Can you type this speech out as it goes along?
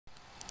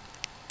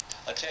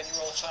A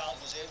 10-year-old child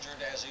was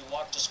injured as he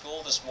walked to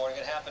school this morning.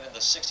 It happened in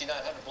the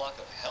 6900 block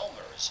of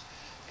Helmers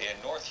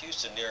in North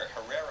Houston near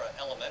Herrera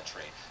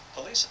Elementary.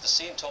 Police at the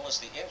scene told us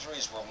the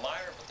injuries were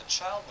minor, but the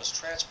child was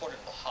transported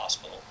to the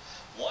hospital.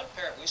 One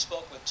parent we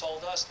spoke with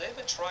told us they've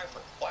been trying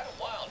for quite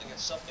a while to get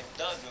something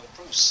done to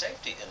improve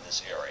safety in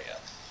this area.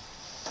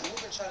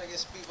 We've been trying to get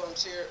speed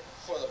bumps here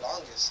for the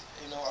longest.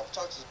 You know, I've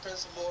talked to the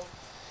principal,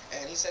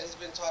 and he said he's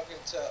been talking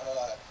to,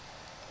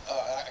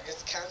 I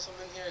guess the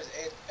councilman here is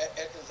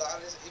Ed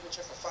Gonzalez. He's been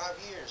here for 5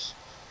 years,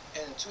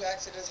 and 2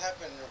 accidents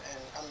happened.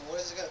 And I mean, what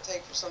is it going to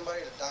take for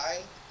somebody to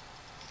die?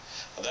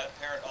 That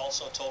parent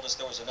also told us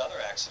there was another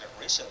accident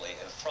recently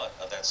in front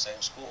of that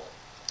same school.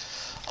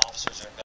 Officers are